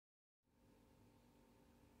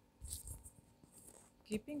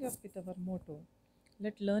Keeping up with our motto,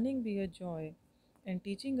 let learning be a joy and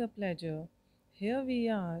teaching a pleasure, here we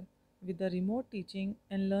are with the remote teaching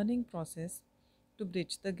and learning process to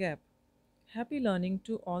bridge the gap. Happy learning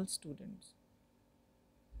to all students.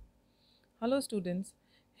 Hello, students.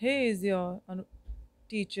 Here is your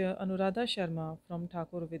teacher Anuradha Sharma from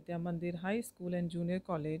Thakur Vidya Mandir High School and Junior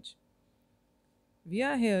College. We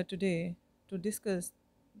are here today to discuss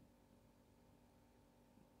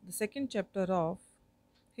the second chapter of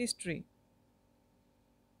history.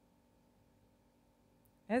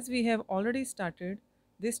 As we have already started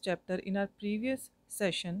this chapter in our previous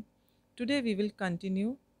session, today we will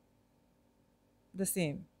continue the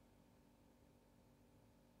same.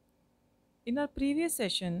 In our previous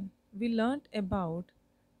session, we learnt about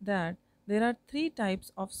that there are three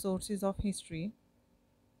types of sources of history: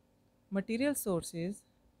 material sources,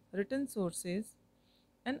 written sources,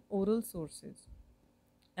 and oral sources.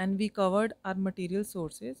 And we covered our material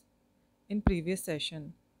sources in previous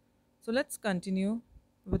session. So let's continue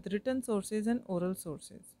with written sources and oral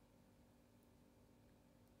sources.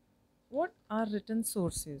 What are written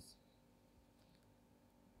sources?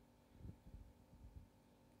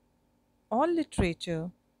 All literature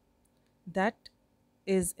that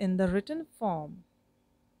is in the written form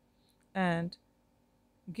and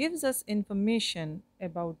gives us information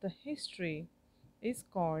about the history is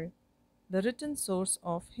called the written source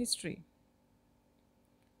of history.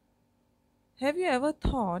 Have you ever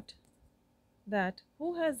thought that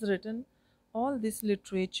who has written all this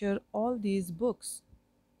literature, all these books?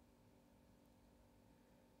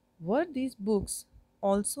 Were these books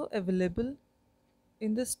also available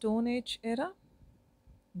in the Stone Age era?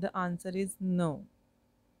 The answer is no.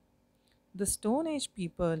 The Stone Age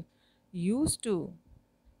people used to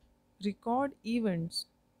record events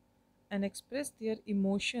and express their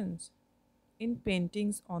emotions in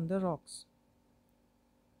paintings on the rocks.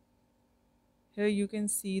 Here you can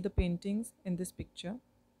see the paintings in this picture.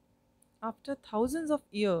 After thousands of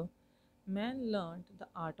years, man learned the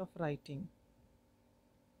art of writing.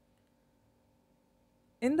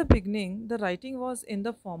 In the beginning, the writing was in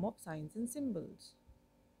the form of signs and symbols.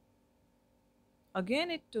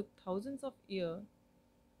 Again, it took thousands of years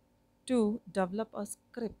to develop a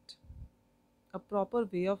script, a proper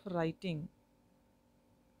way of writing.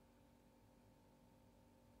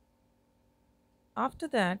 After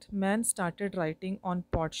that, man started writing on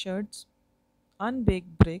potsherds,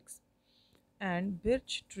 unbaked bricks, and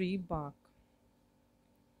birch tree bark.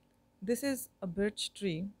 This is a birch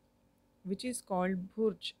tree which is called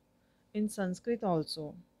bhurj in Sanskrit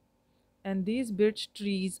also, and these birch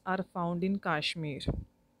trees are found in Kashmir.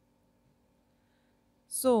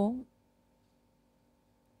 So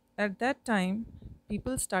at that time,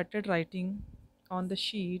 people started writing on the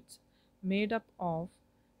sheets made up of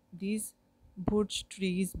these bhurj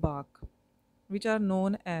trees bark, which are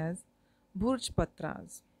known as bhurj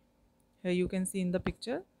patras. Here you can see in the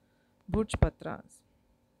picture bhurj patras.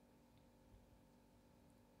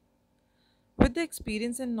 With the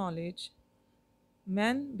experience and knowledge,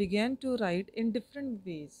 man began to write in different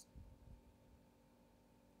ways.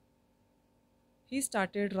 He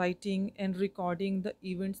started writing and recording the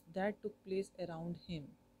events that took place around him.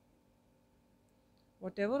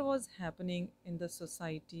 Whatever was happening in the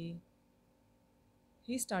society,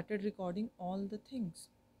 he started recording all the things.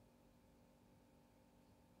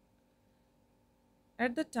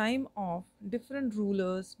 At the time of different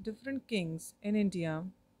rulers, different kings in India,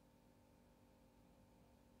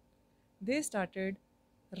 they started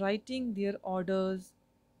writing their orders,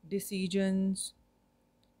 decisions,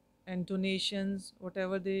 and donations,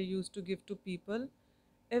 whatever they used to give to people,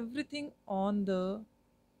 everything on the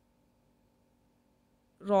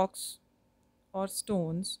rocks or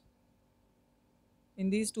stones. In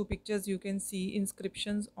these two pictures, you can see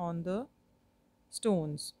inscriptions on the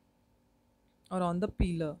stones or on the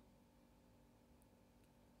pillar.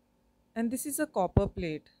 And this is a copper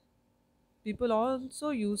plate. People also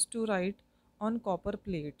used to write on copper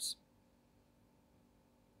plates.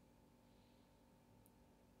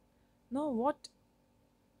 Now, what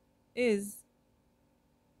is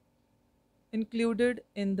included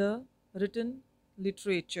in the written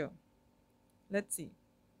literature? Let's see.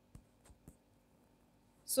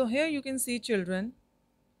 So here you can see, children,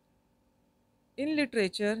 in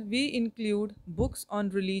literature we include books on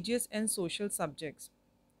religious and social subjects.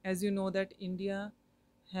 As you know that India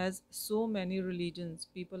has so many religions,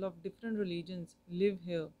 people of different religions live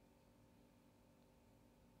here,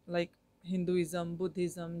 like Hinduism,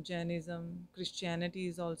 Buddhism, Jainism, Christianity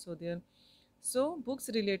is also there. So books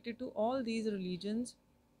related to all these religions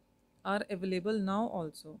are available now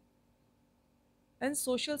also. And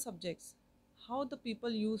social subjects, how the people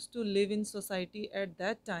used to live in society at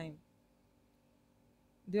that time.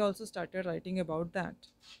 They also started writing about that.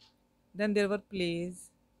 Then there were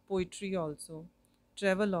plays, poetry also,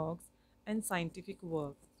 travelogues, and scientific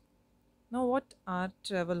works. Now, what are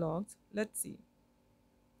travelogues? Let's see.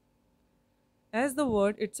 As the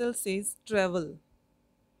word itself says, travel.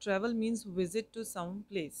 Travel means visit to some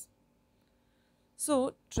place.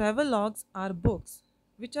 So, travelogues are books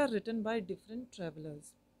which are written by different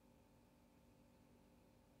travelers.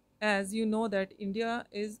 As you know that India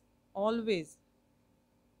is always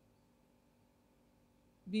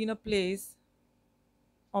been a place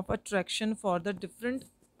of attraction for the different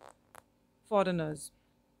foreigners.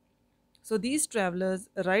 So these travelers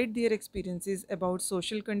write their experiences about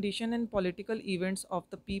social condition and political events of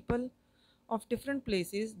the people of different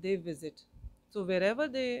places they visit. So wherever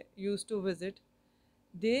they used to visit,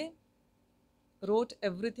 they wrote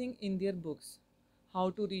everything in their books.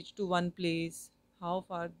 How to reach to one place, how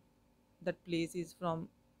far that place is from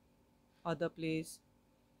other place,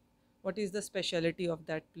 what is the speciality of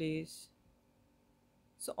that place.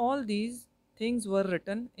 So all these things were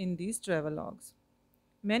written in these travelogues.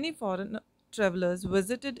 Many foreign travelers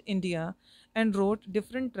visited India and wrote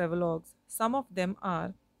different travelogues. Some of them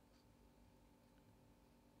are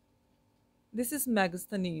this is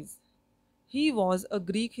Megasthenes. He was a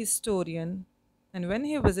Greek historian, and when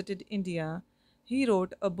he visited India, he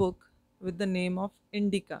wrote a book with the name of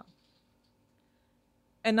Indica.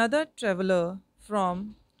 Another traveler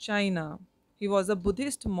from China, he was a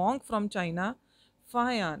Buddhist monk from China,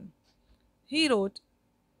 Fayan. He wrote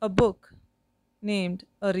a book named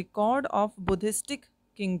A Record of Buddhistic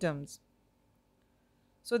Kingdoms.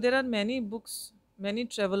 So there are many books, many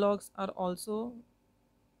travelogues are also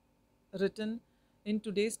written in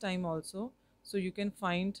today's time also. So you can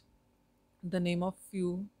find the name of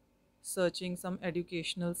few searching some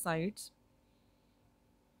educational sites.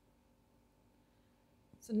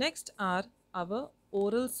 So next are our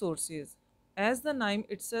oral sources. As the name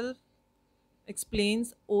itself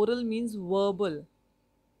explains, oral means verbal,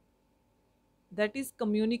 that is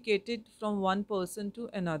communicated from one person to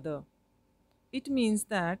another. It means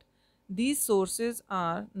that these sources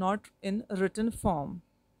are not in written form.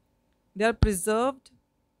 They are preserved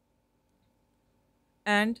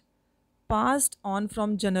and passed on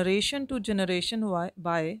from generation to generation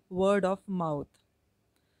by word of mouth.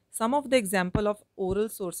 Some of the example of oral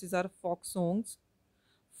sources are folk songs,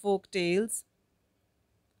 folk tales.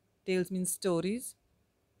 Tales means stories.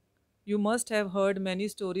 You must have heard many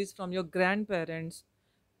stories from your grandparents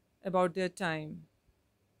about their time.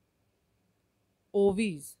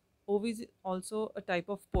 Ovis. Ovis is also a type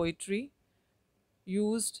of poetry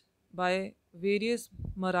used by various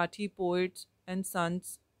Marathi poets and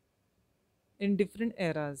sons in different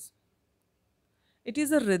eras. It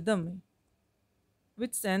is a rhythm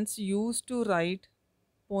which saints used to write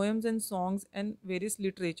poems and songs and various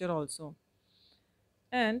literature also.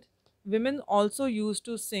 And women also used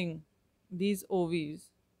to sing these ovis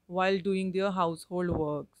while doing their household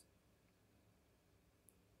works.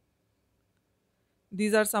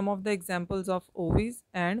 These are some of the examples of ovis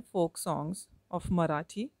and folk songs of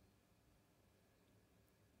Marathi.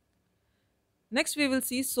 Next, we will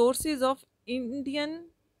see sources of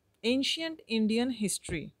ancient Indian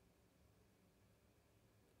history.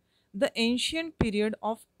 The ancient period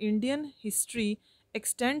of Indian history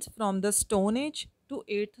extends from the Stone Age to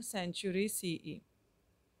 8th century CE.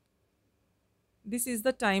 This is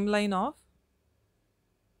the timeline of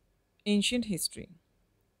ancient history.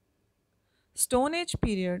 Stone Age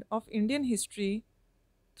period of Indian history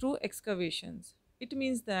through excavations. It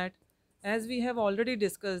means that, as we have already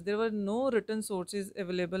discussed, there were no written sources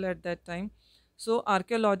available at that time. So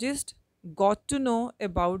archaeologists got to know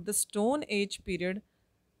about the Stone Age period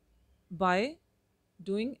by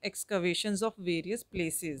doing excavations of various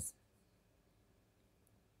places.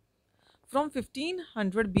 From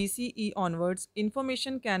 1500 BCE onwards,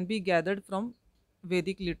 information can be gathered from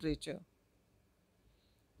Vedic literature.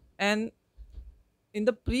 And in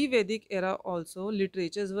the pre-Vedic era also,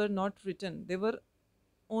 literatures were not written. They were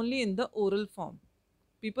only in the oral form.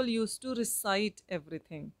 People used to recite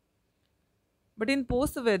everything. But in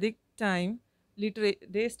post-Vedic time,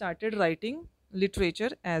 they started writing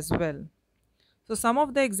literature as well. So some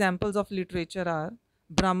of the examples of literature are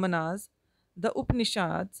Brahmanas, the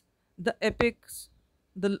Upanishads, the epics.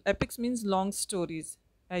 The epics means long stories.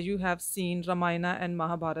 As you have seen Ramayana and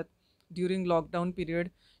Mahabharata during lockdown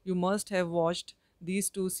period, you must have watched these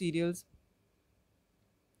two serials.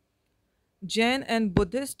 Jain and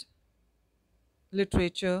Buddhist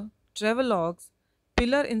literature, travelogues,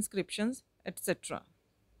 pillar inscriptions, etc.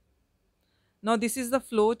 Now this is the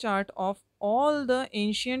flow chart of all the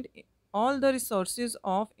resources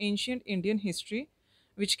of ancient Indian history,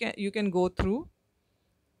 which you can go through.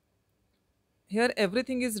 Here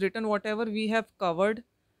everything is written, whatever we have covered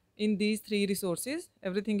in these three resources,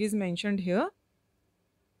 everything is mentioned here.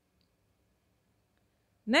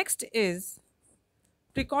 Next is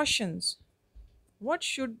precautions. What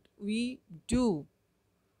should we do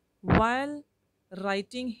while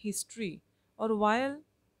writing history, or while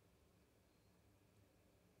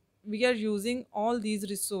we are using all these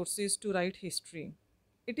resources to write history?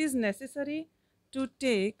 It is necessary to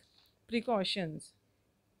take precautions,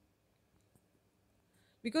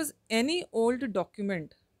 because any old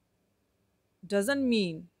document doesn't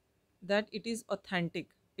mean that it is authentic,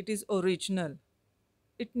 it is original.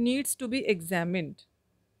 It needs to be examined.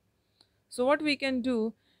 So, what we can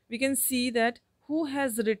do, we can see that who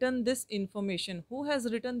has written this information, who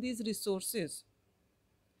has written these resources.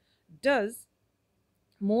 Does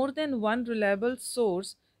more than one reliable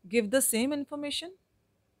source give the same information?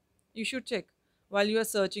 You should check. While you are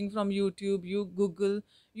searching from YouTube, you Google,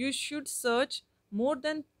 you should search more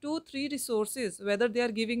than 2 3 resources whether they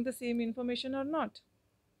are giving the same information or not.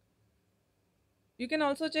 You can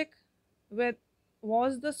also check where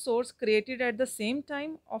was the source created at the same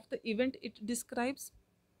time of the event it describes.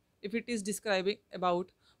 If it is describing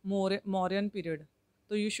about Mauryan period,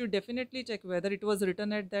 so you should definitely check whether it was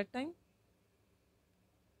written at that time.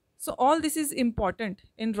 So all this is important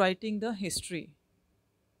in writing the history.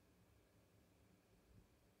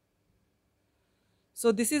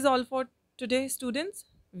 So this is all for today, students.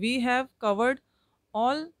 We have covered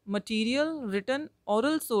all material, written,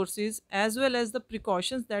 oral sources, as well as the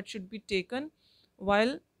precautions that should be taken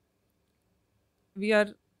while we are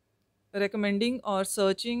recommending or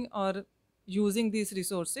searching or using these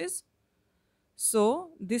resources. So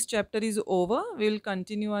this chapter is over. We will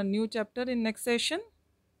continue our new chapter in next session.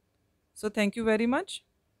 So thank you very much.